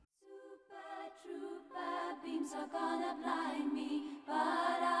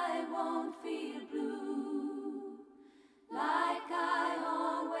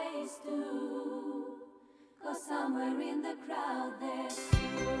somewhere in the crowd there.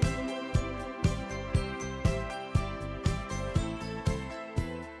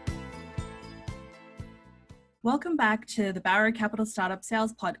 Welcome back to the Barrett Capital Startup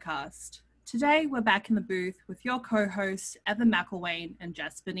Sales Podcast. Today, we're back in the booth with your co-hosts, Evan McElwain and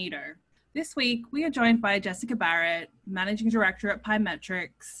Jess Benito. This week, we are joined by Jessica Barrett, Managing Director at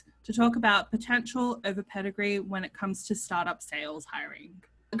pymetrics, to talk about potential over pedigree when it comes to startup sales hiring.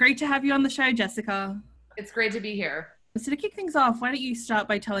 Great to have you on the show, Jessica. It's great to be here. So to kick things off, why don't you start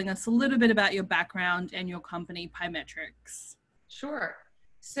by telling us a little bit about your background and your company, pymetrics? Sure.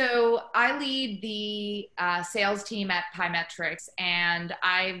 So I lead the sales team at pymetrics, and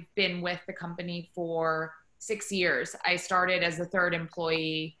I've been with the company for 6 years. I started as the third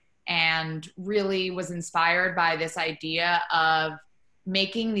employee and really was inspired by this idea of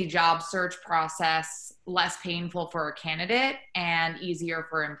making the job search process less painful for a candidate and easier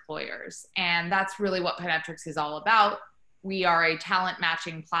for employers. And that's really what pymetrics is all about. We are a talent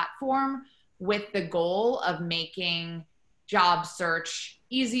matching platform with the goal of making job search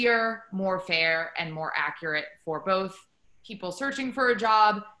easier, more fair, and more accurate for both people searching for a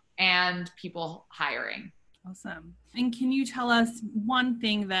job and people hiring. Awesome. And can you tell us one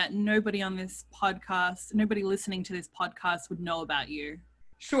thing that nobody on this podcast, nobody listening to this podcast would know about you?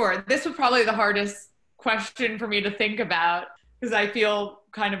 Sure. This was probably the hardest question for me to think about because I feel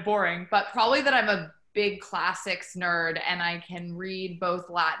kind of boring, but probably that I'm a big classics nerd and I can read both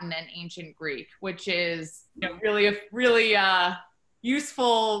Latin and ancient Greek, which is really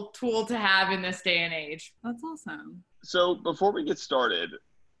useful tool to have in this day and age. That's awesome. So before we get started,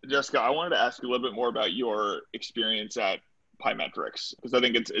 Jessica, I wanted to ask you a little bit more about your experience at pymetrics, because I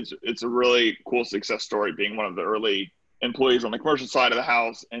think it's a really cool success story, being one of the early employees on the commercial side of the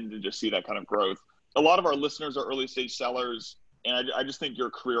house and to just see that kind of growth. A lot of our listeners are early stage sellers, and I just think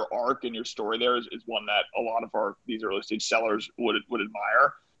your career arc and your story there is one that a lot of these early stage sellers would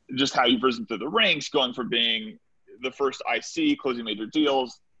admire. Just how you've risen through the ranks, going from being the first IC, closing major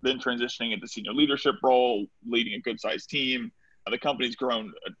deals, then transitioning into senior leadership role, leading a good sized team. The company's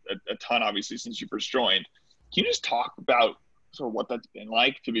grown a ton, obviously, since you first joined. Can you just talk about sort of what that's been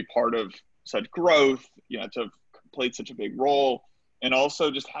like to be part of such growth, to have played such a big role, and also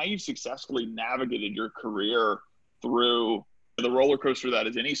just how you've successfully navigated your career through the roller coaster that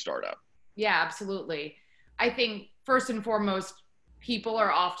is any startup? Yeah, absolutely. I think first and foremost, people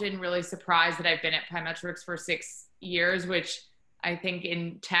are often really surprised that I've been at pymetrics for 6 years, which I think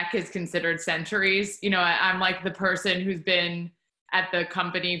in tech is considered centuries. I'm like the person who's been at the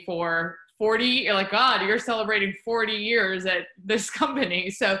company for 40. You're like, God, you're celebrating 40 years at this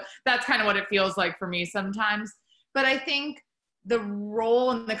company. So that's kind of what it feels like for me sometimes. But I think the role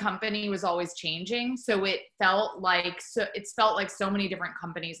in the company was always changing. So it felt like so many different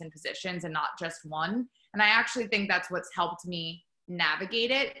companies and positions and not just one. And I actually think that's what's helped me navigate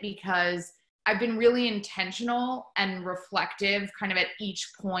it, because I've been really intentional and reflective kind of at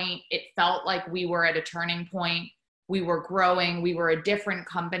each point. It felt like we were at a turning point. We were growing. We were a different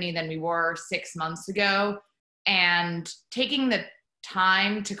company than we were 6 months ago. And taking the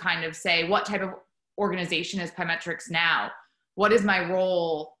time to kind of say, what type of organization is pymetrics now? What is my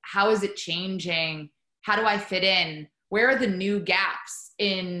role? How is it changing? How do I fit in? Where are the new gaps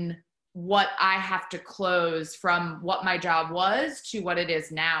in what I have to close from what my job was to what it is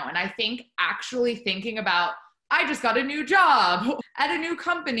now? And I think actually thinking about, I just got a new job at a new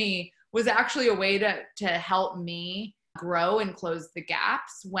company was actually a way to help me grow and close the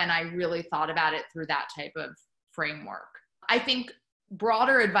gaps when I really thought about it through that type of framework. I think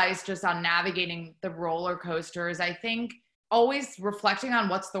broader advice just on navigating the roller coasters, I think always reflecting on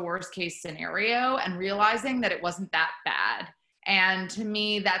what's the worst case scenario and realizing that it wasn't that bad. And to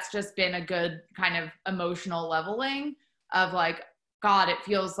me, that's just been a good kind of emotional leveling of like, God, it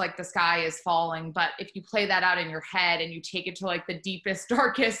feels like the sky is falling. But if you play that out in your head and you take it to like the deepest,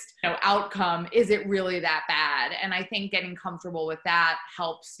 darkest outcome, is it really that bad? And I think getting comfortable with that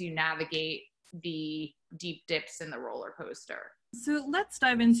helps you navigate the deep dips in the roller coaster. So let's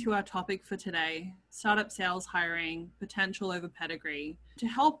dive into our topic for today, startup sales hiring, potential over pedigree. To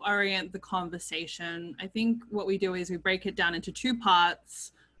help orient the conversation, I think what we do is we break it down into two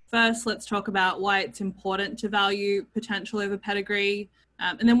parts. First, let's talk about why it's important to value potential over pedigree.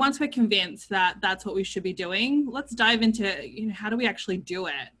 And then once we're convinced that that's what we should be doing, let's dive into, how do we actually do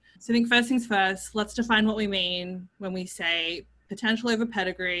it? So I think first things first, let's define what we mean when we say potential over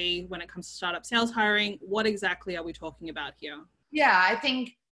pedigree when it comes to startup sales hiring. What exactly are we talking about here? Yeah, I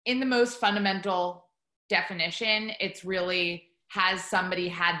think in the most fundamental definition, it's really, has somebody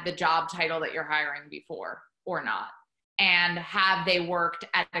had the job title that you're hiring before or not? And have they worked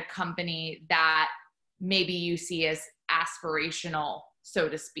at a company that maybe you see as aspirational, so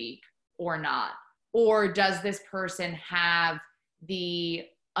to speak, or not? Or does this person have the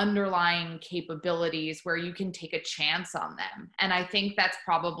underlying capabilities where you can take a chance on them? And I think that's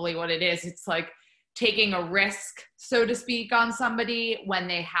probably what it is. It's like taking a risk, so to speak, on somebody when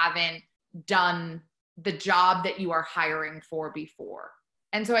they haven't done the job that you are hiring for before.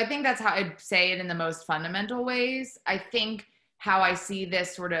 And so I think that's how I'd say it in the most fundamental ways. I think how I see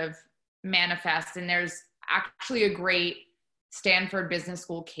this sort of manifest, and there's actually a great Stanford Business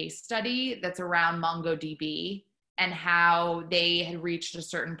School case study that's around MongoDB and how they had reached a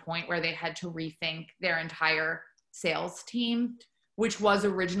certain point where they had to rethink their entire sales team, which was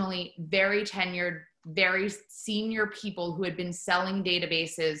originally very tenured, very senior people who had been selling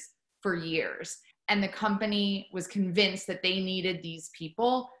databases for years. And the company was convinced that they needed these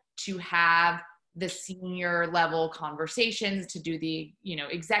people to have the senior level conversations, to do the,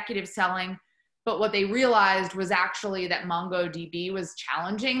 executive selling. But what they realized was actually that MongoDB was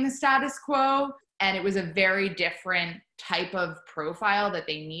challenging the status quo, and it was a very different type of profile that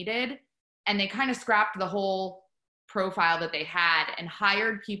they needed. And they kind of scrapped the whole profile that they had and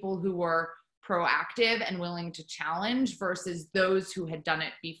hired people who were proactive and willing to challenge versus those who had done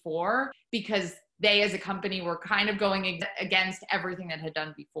it before, because they as a company were kind of going against everything that had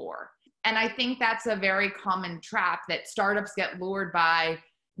done before. And I think that's a very common trap that startups get lured by,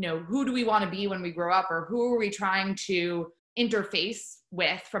 who do we want to be when we grow up, or who are we trying to interface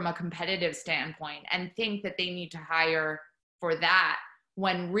with from a competitive standpoint, and think that they need to hire for that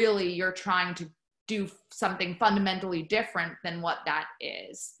when really you're trying to do something fundamentally different than what that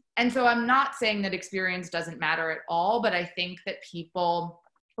is. And so I'm not saying that experience doesn't matter at all, but I think that people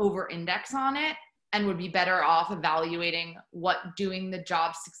over-index on it and would be better off evaluating what doing the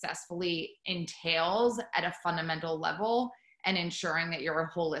job successfully entails at a fundamental level and ensuring that you're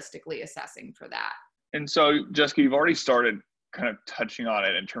holistically assessing for that. And so, Jessica, you've already started kind of touching on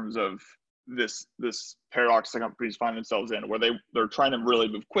it in terms of this paradox that companies find themselves in, where they're trying to really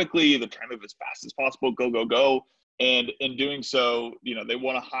move quickly, they're trying to move as fast as possible, go. And in doing so, they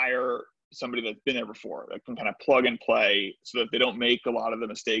want to hire somebody that's been there before, that can kind of plug and play so that they don't make a lot of the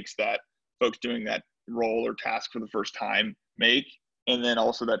mistakes that folks doing that role or task for the first time make. And then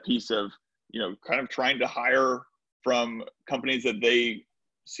also that piece of, kind of trying to hire from companies that they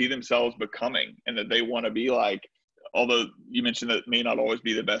see themselves becoming and that they want to be like, although you mentioned that may not always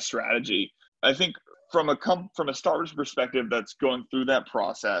be the best strategy. I think from a starter's perspective that's going through that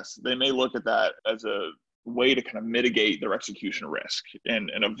process, they may look at that as a way to kind of mitigate their execution risk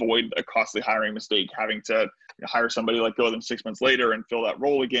and avoid a costly hiring mistake, having to hire somebody, let go of them 6 months later and fill that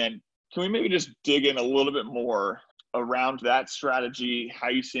role again. Can we maybe just dig in a little bit more around that strategy, how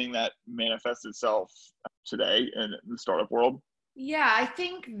you seeing that manifest itself today in the startup world? Yeah, I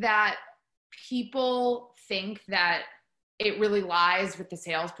think that people think that it really lies with the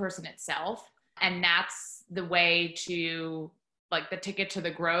salesperson itself. And that's the way to, like, the ticket to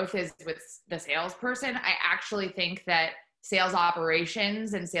the growth is with the salesperson. I actually think that sales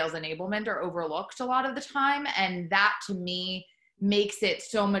operations and sales enablement are overlooked a lot of the time. And that to me makes it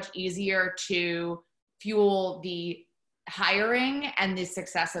so much easier to fuel the hiring and the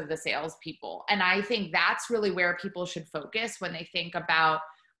success of the salespeople. And I think that's really where people should focus when they think about,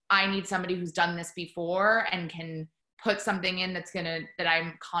 I need somebody who's done this before and can put something in that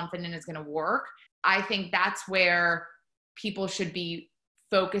I'm confident is gonna work. I think that's where people should be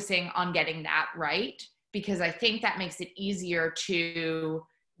focusing on getting that right, because I think that makes it easier to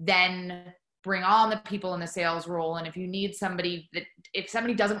then bring on the people in the sales role. And if you need somebody if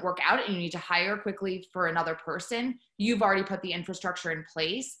somebody doesn't work out and you need to hire quickly for another person, you've already put the infrastructure in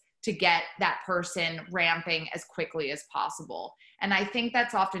place to get that person ramping as quickly as possible. And I think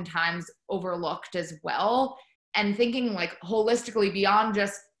that's oftentimes overlooked as well. And thinking like holistically beyond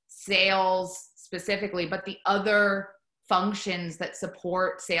just sales specifically, but the other functions that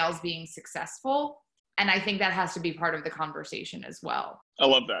support sales being successful. And I think that has to be part of the conversation as well. I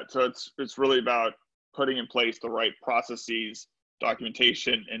love that. So it's really about putting in place the right processes,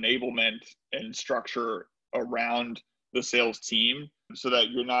 documentation, enablement, and structure around the sales team so that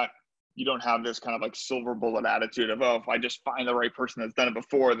you don't have this kind of like silver bullet attitude of, oh, if I just find the right person that's done it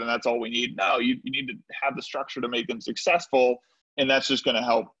before, then that's all we need. No, you need to have the structure to make them successful. And that's just going to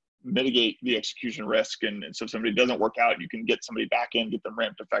help mitigate the execution risk. And so if somebody doesn't work out, you can get somebody back in, get them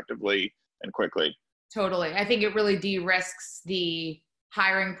ramped effectively and quickly. Totally. I think it really de-risks the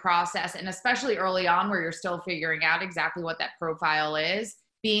hiring process, and especially early on where you're still figuring out exactly what that profile is,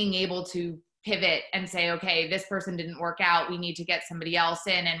 being able to pivot and say, okay, this person didn't work out, we need to get somebody else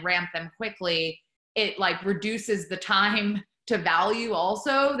in and ramp them quickly. It like reduces the time to value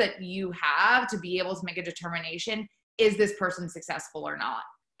also that you have to be able to make a determination, is this person successful or not?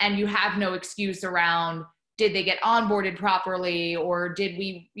 And you have no excuse around, did they get onboarded properly, or did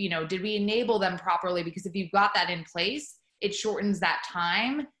we enable them properly? Because if you've got that in place, it shortens that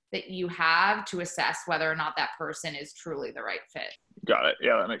time that you have to assess whether or not that person is truly the right fit. Got it.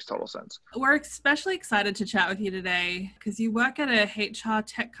 Yeah, that makes total sense. We're especially excited to chat with you today because you work at a HR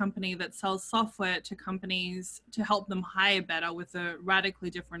tech company that sells software to companies to help them hire better with a radically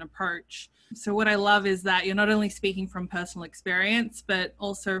different approach. So what I love is that you're not only speaking from personal experience, but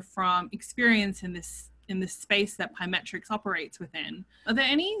also from experience in this space that pymetrics operates within. Are there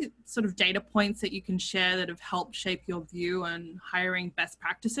any sort of data points that you can share that have helped shape your view on hiring best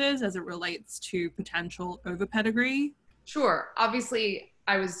practices as it relates to potential over pedigree? Sure. Obviously,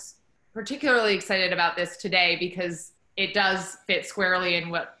 I was particularly excited about this today because it does fit squarely in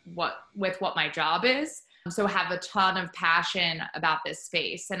with what my job is. So I have a ton of passion about this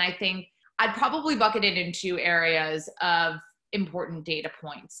space. And I think I'd probably bucket it in two areas of important data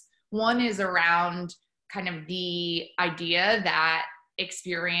points. One is around kind of the idea that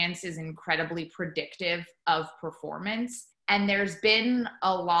experience is incredibly predictive of performance. And there's been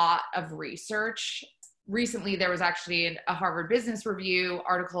a lot of research. Recently, there was actually a Harvard Business Review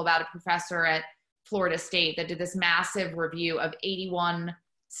article about a professor at Florida State that did this massive review of 81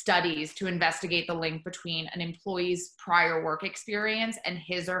 studies to investigate the link between an employee's prior work experience and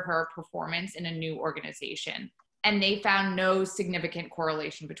his or her performance in a new organization. And they found no significant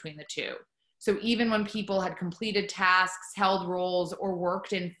correlation between the two. So even when people had completed tasks, held roles, or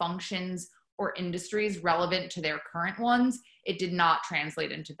worked in functions or industries relevant to their current ones, it did not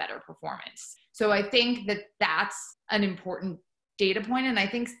translate into better performance. So I think that that's an important data point. And I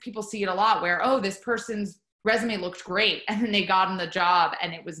think people see it a lot where, oh, this person's resume looked great, and then they got on the job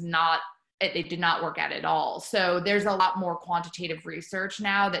and it did not work out at all. So there's a lot more quantitative research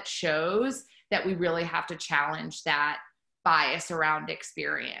now that shows that we really have to challenge that bias around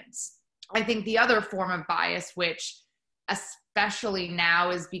experience. I think the other form of bias, which especially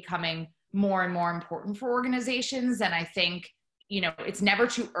now is becoming more and more important for organizations, and I think, it's never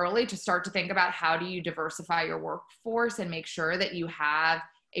too early to start to think about how do you diversify your workforce and make sure that you have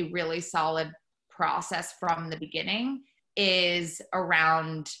a really solid process from the beginning, is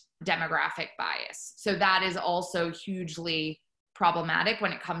around demographic bias. So that is also hugely problematic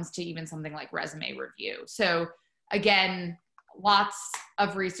when it comes to even something like resume review. So again, lots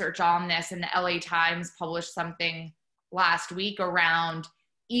of research on this, and the LA Times published something last week around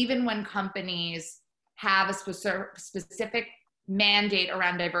even when companies have a specific mandate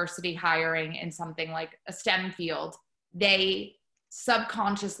around diversity hiring in something like a STEM field, they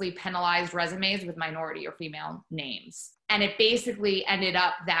subconsciously penalized resumes with minority or female names. And it basically ended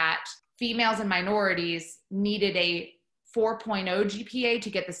up that females and minorities needed a 4.0 GPA to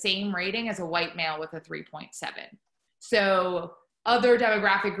get the same rating as a white male with a 3.7. So other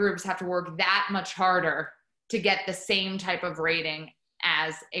demographic groups have to work that much harder to get the same type of rating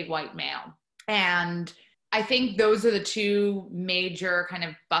as a white male. And I think those are the two major kind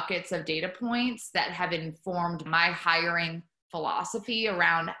of buckets of data points that have informed my hiring philosophy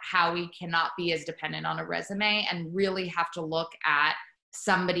around how we cannot be as dependent on a resume and really have to look at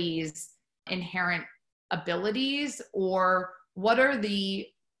somebody's inherent abilities, or what are the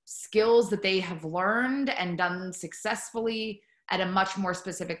skills that they have learned and done successfully at a much more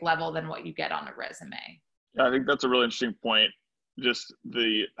specific level than what you get on a resume. Yeah, I think that's a really interesting point. Just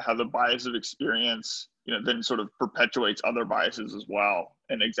how the bias of experience, then sort of perpetuates other biases as well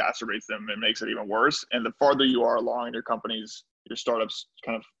and exacerbates them and makes it even worse. And the farther you are along in your startup's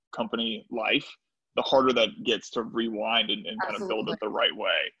kind of company life, the harder that gets to rewind and kind of build it the right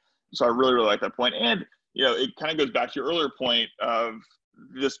way. So I really, really like that point. And, it kind of goes back to your earlier point of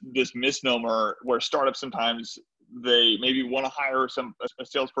this misnomer where startups sometimes they maybe want to hire a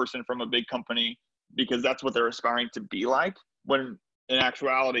salesperson from a big company because that's what they're aspiring to be like, when in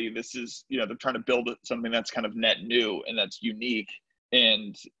actuality, this is, they're trying to build something that's kind of net new and that's unique,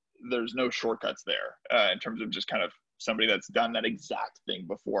 and there's no shortcuts there in terms of just kind of somebody that's done that exact thing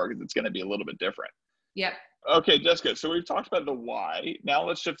before, because it's going to be a little bit different. Yep. Okay, Jessica, so we've talked about the why. Now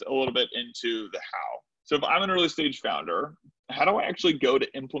let's shift a little bit into the how. So if I'm an early stage founder, how do I actually go to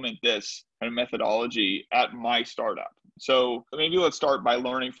implement this kind of methodology at my startup? So maybe let's start by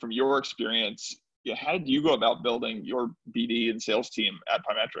learning from your experience. How did you go about building your BD and sales team at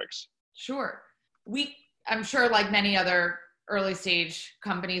pymetrics? Sure. I'm sure like many other early stage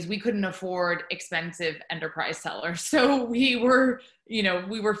companies, we couldn't afford expensive enterprise sellers. So we were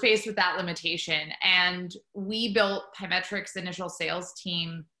faced with that limitation, and we built pymetrics' initial sales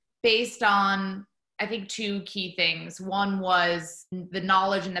team based on I think two key things. One was the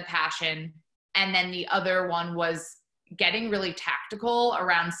knowledge and the passion. And then the other one was getting really tactical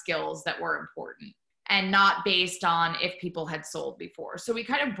around skills that were important and not based on if people had sold before. So we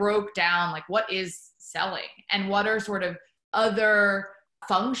kind of broke down like what is selling and what are sort of other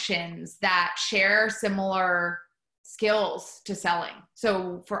functions that share similar skills to selling.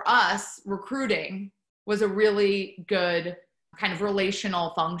 So for us, recruiting was a really good kind of relational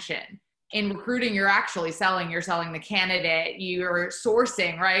function. In recruiting, you're actually selling, you're selling the candidate, you're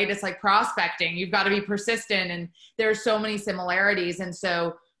sourcing, right? It's like prospecting. You've got to be persistent, and there's so many similarities. And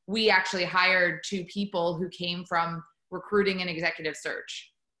so we actually hired two people who came from recruiting and executive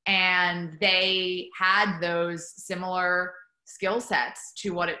search, and they had those similar skill sets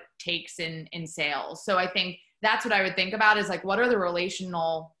to what it takes in sales. So I think that's what I would think about is like, what are the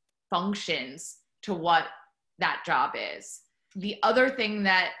relational functions to what that job is? The other thing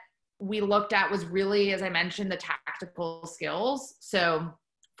that we looked at was really, as I mentioned, the tactical skills. So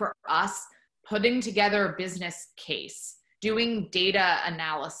for us, putting together a business case, doing data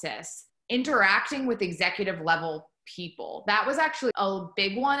analysis, interacting with executive level people. That was actually a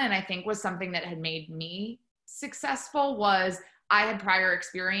big one. And I think was something that had made me successful was I had prior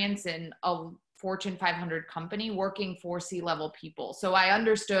experience in a Fortune 500 company working for C-level people. So I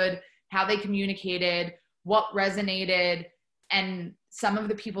understood how they communicated, what resonated, and some of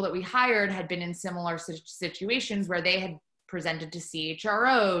the people that we hired had been in similar situations where they had presented to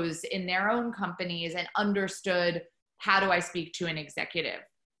CHROs in their own companies and understood how do I speak to an executive.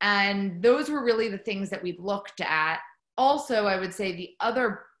 And those were really the things that we looked at. Also, I would say the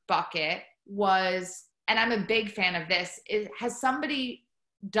other bucket was, and I'm a big fan of this, is has somebody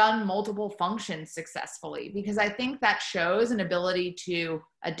done multiple functions successfully? Because I think that shows an ability to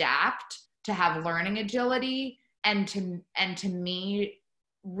adapt, to have learning agility, and to me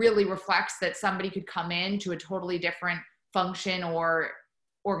really reflects that somebody could come into a totally different function or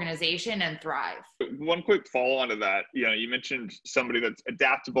organization and thrive. One quick follow on to that, you mentioned somebody that's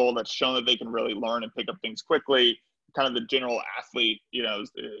adaptable, that's shown that they can really learn and pick up things quickly, kind of the general athlete,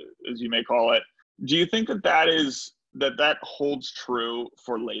 as you may call it. Do you think that holds true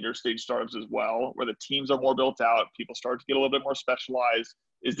for later stage startups as well, where the teams are more built out, people start to get a little bit more specialized?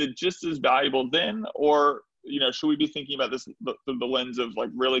 Is it just as valuable then, or should we be thinking about this through the lens of like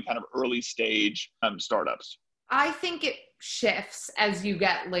really kind of early stage startups? I think it shifts as you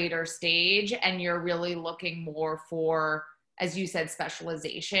get later stage and you're really looking more for, as you said,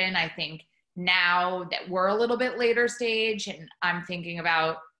 specialization. I think now that we're a little bit later stage and I'm thinking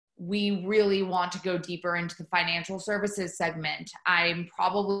about, we really want to go deeper into the financial services segment. I'm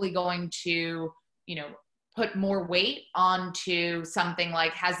probably going to, put more weight onto something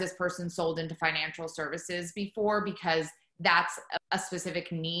like, has this person sold into financial services before? Because that's a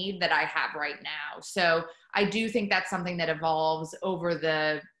specific need that I have right now. So I do think that's something that evolves over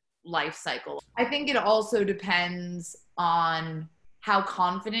the life cycle. I think it also depends on how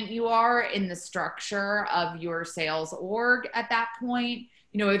confident you are in the structure of your sales org at that point.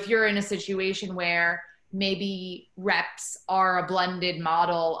 If you're in a situation where maybe reps are a blended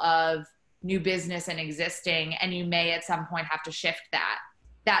model of new business and existing, and you may at some point have to shift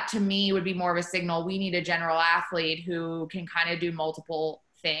that to me would be more of a signal. We need a general athlete who can kind of do multiple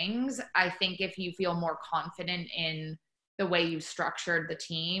things. I think if you feel more confident in the way you've structured the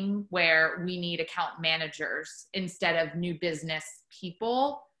team, where we need account managers instead of new business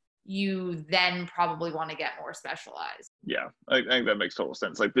people, you then probably want to get more specialized. Yeah, I think that makes total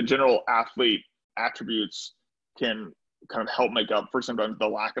sense. Like the general athlete attributes can kind of help make up for sometimes the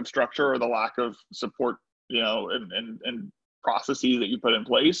lack of structure or the lack of support, and processes that you put in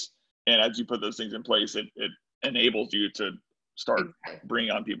place. And as you put those things in place, it enables you to start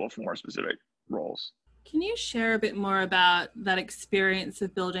bringing on people for more specific roles. Can you share a bit more about that experience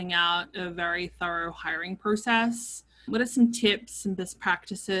of building out a very thorough hiring process? What are some tips and best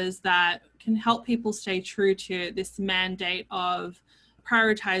practices that can help people stay true to this mandate of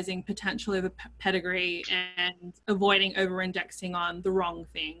prioritizing potential over pedigree and avoiding over-indexing on the wrong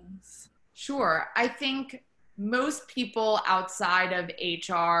things? Sure. I think most people outside of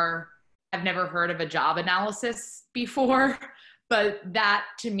HR have never heard of a job analysis before, but that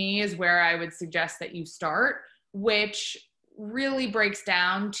to me is where I would suggest that you start, which really breaks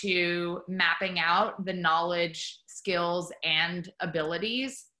down to mapping out the knowledge, skills, and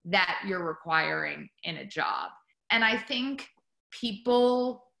abilities that you're requiring in a job. And I think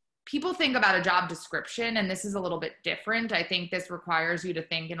people think about a job description, and this is a little bit different. I think this requires you to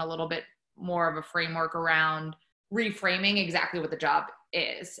think in a little bit more of a framework around reframing exactly what the job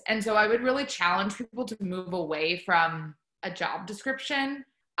is. And so I would really challenge people to move away from a job description.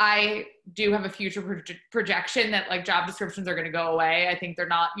 I do have a future projection that like job descriptions are going to go away. I think they're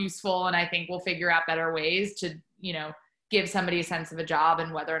not useful. And I think we'll figure out better ways to, give somebody a sense of a job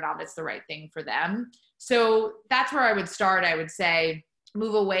and whether or not it's the right thing for them. So that's where I would start. I would say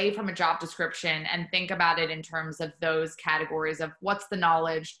move away from a job description and think about it in terms of those categories of what's the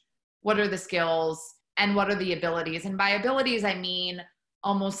knowledge, what are the skills, and what are the abilities. And by abilities, I mean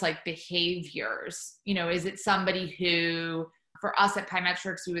almost like behaviors. Is it somebody who, for us at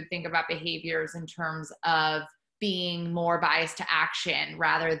Pymetrics, we would think about behaviors in terms of being more biased to action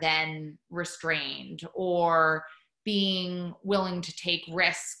rather than restrained, or being willing to take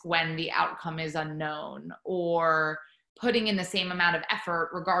risk when the outcome is unknown, or putting in the same amount of effort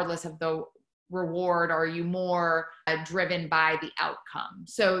regardless of the reward. Are you more driven by the outcome?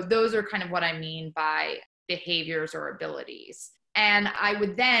 So those are kind of what I mean by behaviors or abilities. And I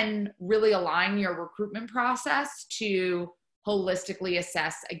would then really align your recruitment process to holistically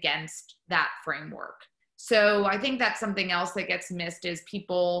assess against that framework. So I think that's something else that gets missed is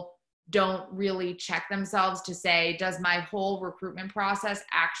people don't really check themselves to say, does my whole recruitment process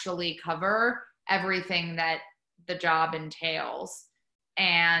actually cover everything that the job entails?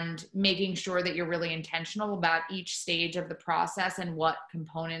 And making sure that you're really intentional about each stage of the process and what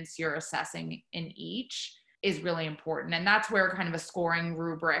components you're assessing in each is really important. And that's where kind of a scoring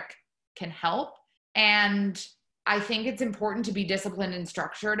rubric can help. And I think it's important to be disciplined and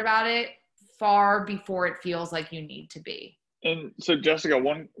structured about it far before it feels like you need to be. And so, Jessica,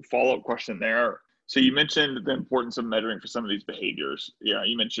 one follow-up question there. So you mentioned the importance of measuring for some of these behaviors.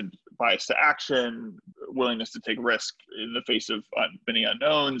 You mentioned bias to action, willingness to take risk in the face of many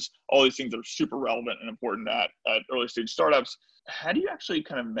unknowns. All these things are super relevant and important at early stage startups. How do you actually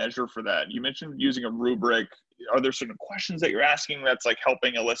kind of measure for that? You mentioned using a rubric. Are there certain questions that you're asking that's like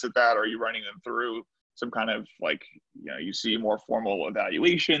helping elicit that? Or are you running them through some kind of like, you see more formal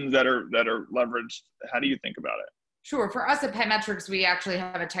evaluations that are leveraged? How do you think about it? Sure. For us at Pymetrics, we actually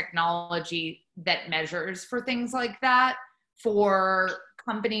have a technology that measures for things like that. For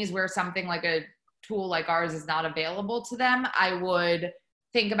companies where something like a tool like ours is not available to them, I would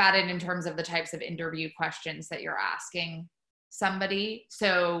think about it in terms of the types of interview questions that you're asking somebody.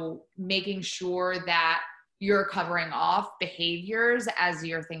 So making sure that you're covering off behaviors as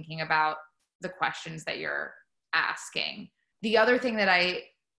you're thinking about the questions that you're asking. The other thing that I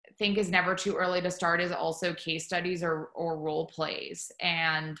think is never too early to start is also case studies or role plays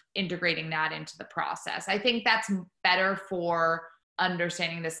and integrating that into the process. I think that's better for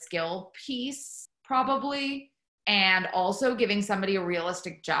understanding the skill piece probably, and also giving somebody a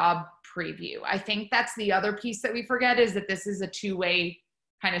realistic job preview. I think that's the other piece that we forget is that this is a two-way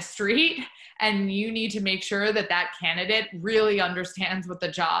kind of street, and you need to make sure that that candidate really understands what the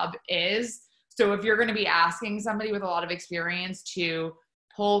job is. So if you're going to be asking somebody with a lot of experience to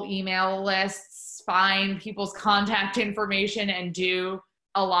pull email lists, find people's contact information, and do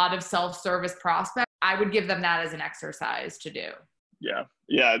a lot of self-service prospect, I would give them that as an exercise to do. Yeah,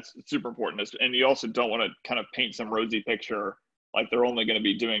 it's super important. And you also don't want to kind of paint some rosy picture like they're only going to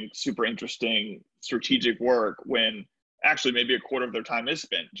be doing super interesting strategic work when actually maybe a quarter of their time is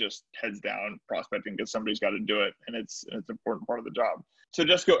spent just heads down prospecting because somebody's got to do it, and it's an important part of the job. So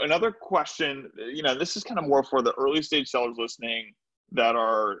Jessica, another question, this is kind of more for the early stage sellers listening that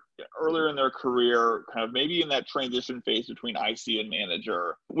are earlier in their career, kind of maybe in that transition phase between IC and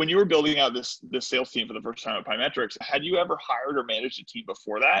manager. When you were building out this sales team for the first time at Pymetrics, had you ever hired or managed a team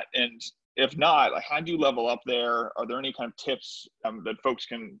before that? And if not, like, how do you level up there? Are there any kind of tips that folks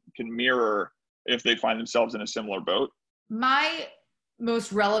can mirror if they find themselves in a similar boat? My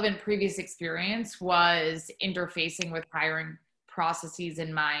most relevant previous experience was interfacing with hiring processes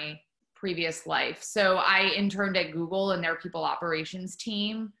in my previous life. So I interned at Google in their people operations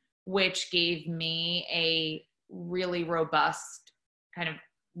team, which gave me a really robust kind of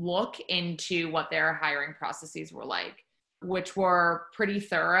look into what their hiring processes were like, which were pretty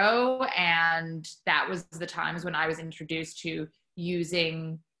thorough. And that was the times when I was introduced to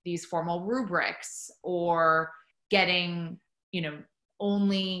using these formal rubrics or getting,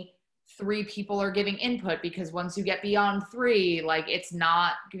 only 3 people are giving input, because once you get beyond 3, like, it's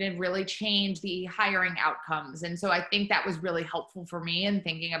not going to really change the hiring outcomes. And so I think that was really helpful for me in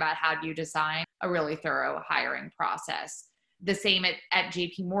thinking about how do you design a really thorough hiring process. The same at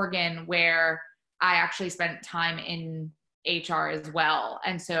JP Morgan, where I actually spent time in HR as well.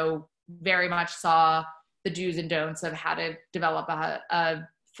 And so very much saw the do's and don'ts of how to develop a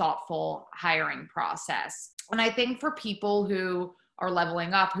thoughtful hiring process. And I think for people who are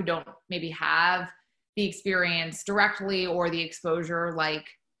leveling up, who don't maybe have the experience directly or the exposure like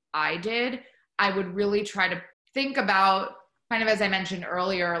I did, I would really try to think about kind of, as I mentioned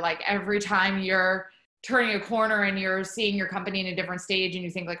earlier, like every time you're turning a corner and you're seeing your company in a different stage and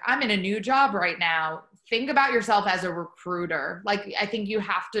you think like, I'm in a new job right now, think about yourself as a recruiter. Like, I think you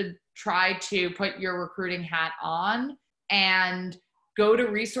have to try to put your recruiting hat on and go to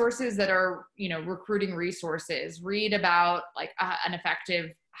resources that are, recruiting resources, read about like an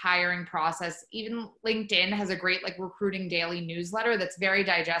effective hiring process. Even LinkedIn has a great like recruiting daily newsletter that's very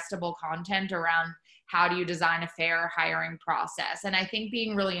digestible content around how do you design a fair hiring process. And I think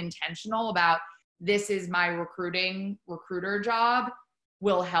being really intentional about this is my recruiter job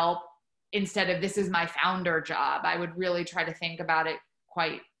will help, instead of this is my founder job. I would really try to think about it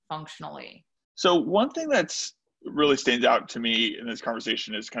quite functionally. So one thing that's really stands out to me in this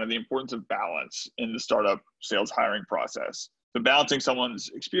conversation is kind of the importance of balance in the startup sales hiring process. So balancing someone's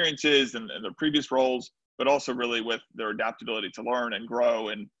experiences and their previous roles, but also really with their adaptability to learn and grow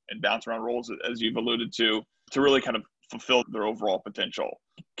and bounce around roles, as you've alluded to really kind of fulfill their overall potential.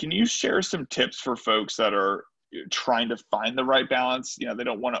 Can you share some tips for folks that are trying to find the right balance? They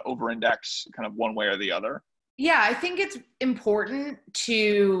don't want to over-index kind of one way or the other. Yeah, I think it's important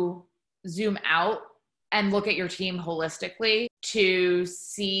to zoom out and look at your team holistically to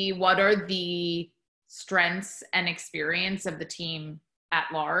see what are the strengths and experience of the team at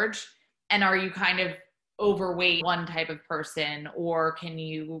large. And are you kind of overweight one type of person, or can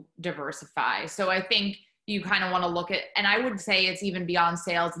you diversify? So I think you kind of want to look at, and I would say it's even beyond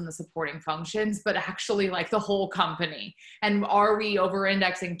sales and the supporting functions, but actually like the whole company. And are we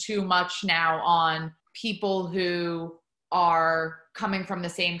over-indexing too much now on people who are coming from the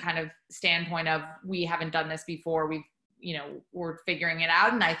same kind of standpoint of, we haven't done this before, we're figuring it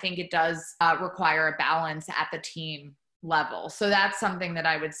out. And I think it does require a balance at the team level. So that's something that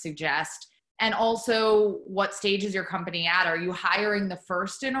I would suggest. And also, what stage is your company at? Are you hiring the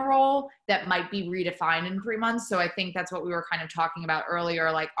first in a role that might be redefined in 3 months? So I think that's what we were kind of talking about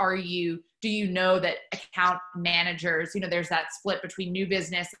earlier. Like, do you know that account managers, there's that split between new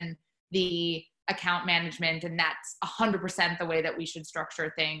business and the account management, and that's 100% the way that we should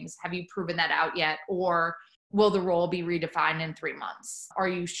structure things. Have you proven that out yet? Or will the role be redefined in 3 months? Are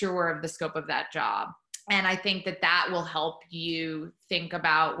you sure of the scope of that job? And I think that will help you think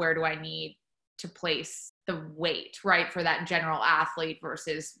about, where do I need to place the weight, right, for that general athlete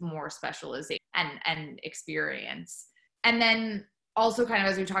versus more specialization and experience. And then also, kind of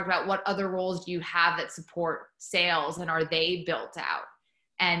as we talked about, what other roles do you have that support sales, and are they built out?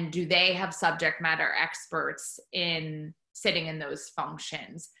 And do they have subject matter experts in sitting in those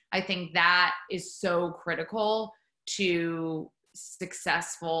functions? I think that is so critical to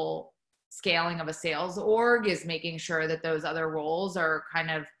successful scaling of a sales org, is making sure that those other roles are kind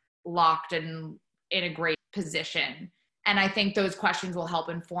of locked in a great position. And I think those questions will help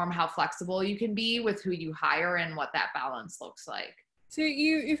inform how flexible you can be with who you hire and what that balance looks like. So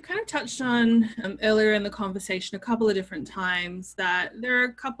you've kind of touched on earlier in the conversation a couple of different times that there are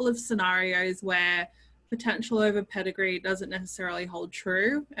a couple of scenarios where potential over pedigree doesn't necessarily hold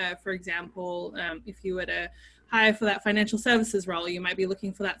true. For example, if you were to hire for that financial services role, you might be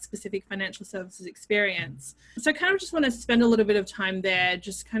looking for that specific financial services experience. So I kind of just want to spend a little bit of time there,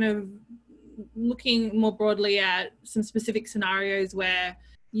 just kind of looking more broadly at some specific scenarios where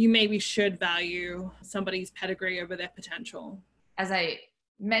you maybe should value somebody's pedigree over their potential. As I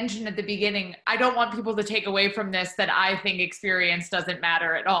mentioned at the beginning, I don't want people to take away from this that I think experience doesn't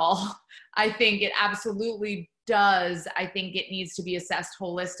matter at all. I think it absolutely does. I think it needs to be assessed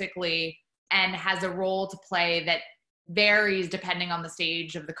holistically and has a role to play that varies depending on the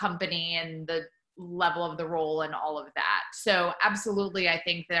stage of the company and the level of the role and all of that. So absolutely, I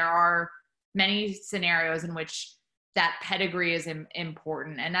think there are many scenarios in which that pedigree is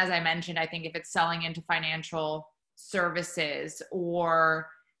important. And as I mentioned, I think if it's selling into financial services or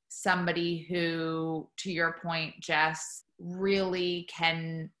somebody who, to your point, Jess, really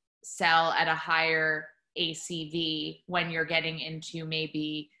can sell at a higher ACV when you're getting into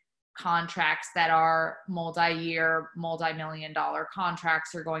maybe contracts that are multi-year, multi-million-dollar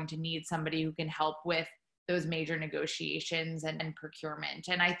contracts, are going to need somebody who can help with those major negotiations and procurement.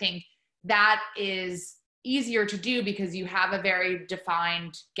 And I think that is easier to do because you have a very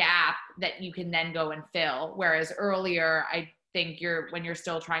defined gap that you can then go and fill. Whereas earlier, I think when you're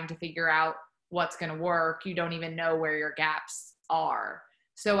still trying to figure out what's going to work, you don't even know where your gaps are.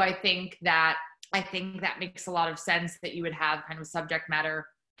 So I think that makes a lot of sense that you would have kind of subject matter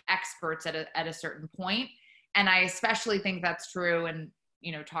experts at a certain point. And I especially think that's true, and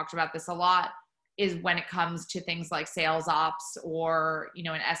talked about this a lot, is when it comes to things like sales ops or an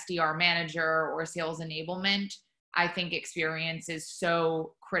SDR manager or sales enablement. I think experience is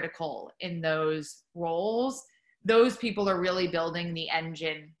so critical in those roles those people are really building the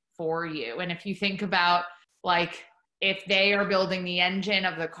engine for you. And if you think about like, if they are building the engine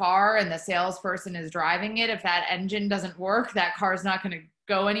of the car and the salesperson is driving it, if that engine doesn't work, that car's not going to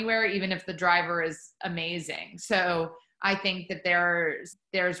go anywhere, even if the driver is amazing. So I think that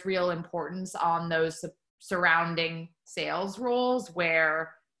there's real importance on those surrounding sales roles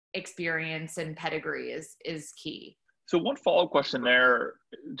where experience and pedigree is key. So one follow-up question there,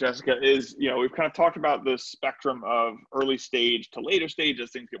 Jessica, is, we've kind of talked about the spectrum of early stage to later stage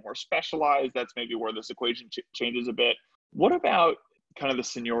as things get more specialized. That's maybe where this equation changes a bit. What about kind of the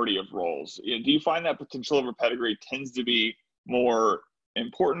seniority of roles? Do you find that potential over pedigree tends to be more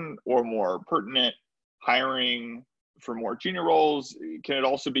important or more pertinent hiring for more junior roles? Can it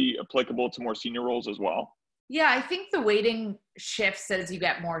also be applicable to more senior roles as well? Yeah, I think the weighting shifts as you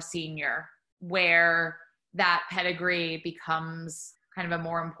get more senior, where that pedigree becomes kind of a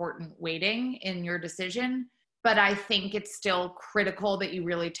more important weighting in your decision. But I think it's still critical that you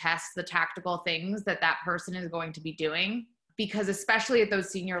really test the tactical things that person is going to be doing, because especially at those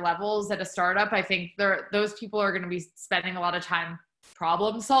senior levels at a startup, I think those people are going to be spending a lot of time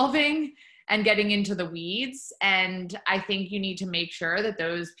problem solving and getting into the weeds. And I think you need to make sure that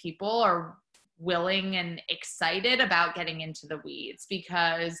those people are willing and excited about getting into the weeds,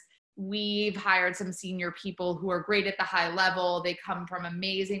 because we've hired some senior people who are great at the high level. They come from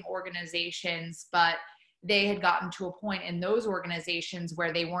amazing organizations, but they had gotten to a point in those organizations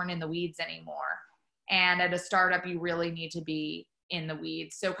where they weren't in the weeds anymore. And at a startup, you really need to be in the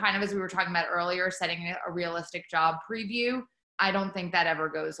weeds. So kind of as we were talking about earlier, setting a realistic job preview, I don't think that ever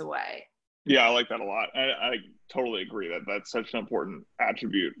goes away. Yeah, I like that a lot. I totally agree that that's such an important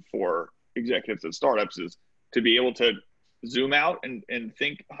attribute for executives at startups, is to be able to zoom out and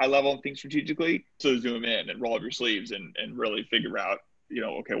think high level and think strategically, to zoom in and roll up your sleeves and really figure out,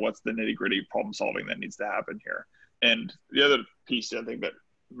 okay, what's the nitty gritty problem solving that needs to happen here. And the other piece I think that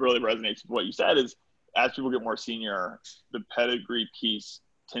really resonates with what you said is, as people get more senior, the pedigree piece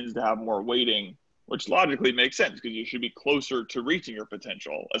tends to have more weighting, which logically makes sense because you should be closer to reaching your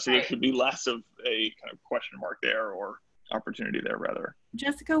potential. So there should be less of a kind of question mark there, or opportunity there rather.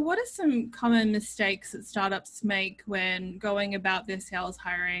 Jessica, what are some common mistakes that startups make when going about their sales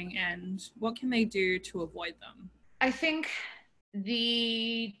hiring, and what can they do to avoid them? I think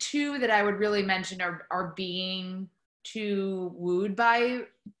the two that I would really mention are being too wooed by,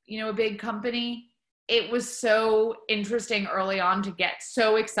 a big company. It was so interesting early on to get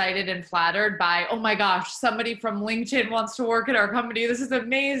so excited and flattered by, oh my gosh, somebody from LinkedIn wants to work at our company. This is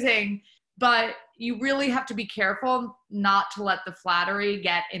amazing. But you really have to be careful not to let the flattery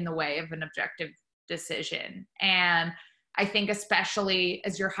get in the way of an objective decision. And I think especially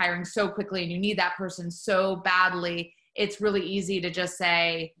as you're hiring so quickly and you need that person so badly, it's really easy to just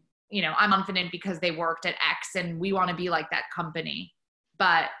say, I'm confident because they worked at X and we want to be like that company.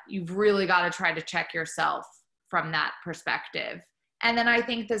 But you've really got to try to check yourself from that perspective. And then I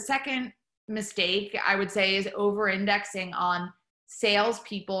think the second mistake I would say is over-indexing on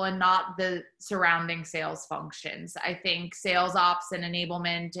salespeople and not the surrounding sales functions. I think sales ops and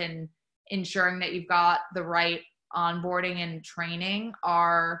enablement and ensuring that you've got the right onboarding and training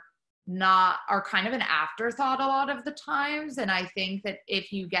are kind of an afterthought a lot of the times. And I think that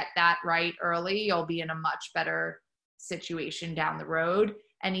if you get that right early, you'll be in a much better situation down the road.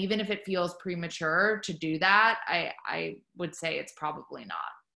 And even if it feels premature to do that, I would say it's probably not.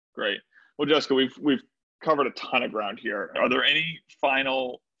 Great. Well, Jessica, we've covered a ton of ground here. Are there any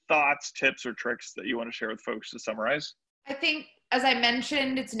final thoughts, tips, or tricks that you want to share with folks to summarize? I think, as I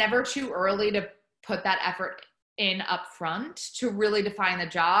mentioned, it's never too early to put that effort in up front to really define the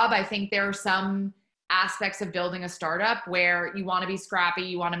job. I think there are some aspects of building a startup where you want to be scrappy,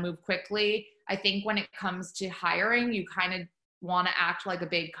 you want to move quickly. I think when it comes to hiring, you kind of want to act like a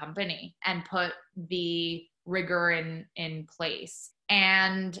big company and put the rigor in place.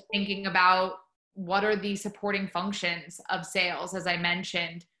 And thinking about what are the supporting functions of sales, as I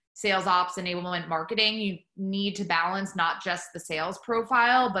mentioned, sales ops, enablement, marketing, you need to balance not just the sales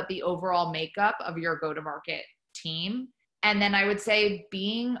profile, but the overall makeup of your go-to-market team. And then I would say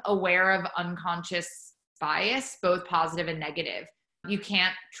being aware of unconscious bias, both positive and negative. You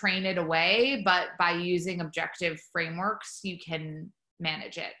can't train it away, but by using objective frameworks, you can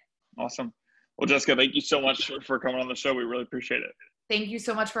manage it. Awesome. Well, Jessica, thank you so much for coming on the show. We really appreciate it. Thank you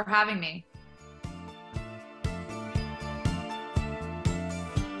so much for having me.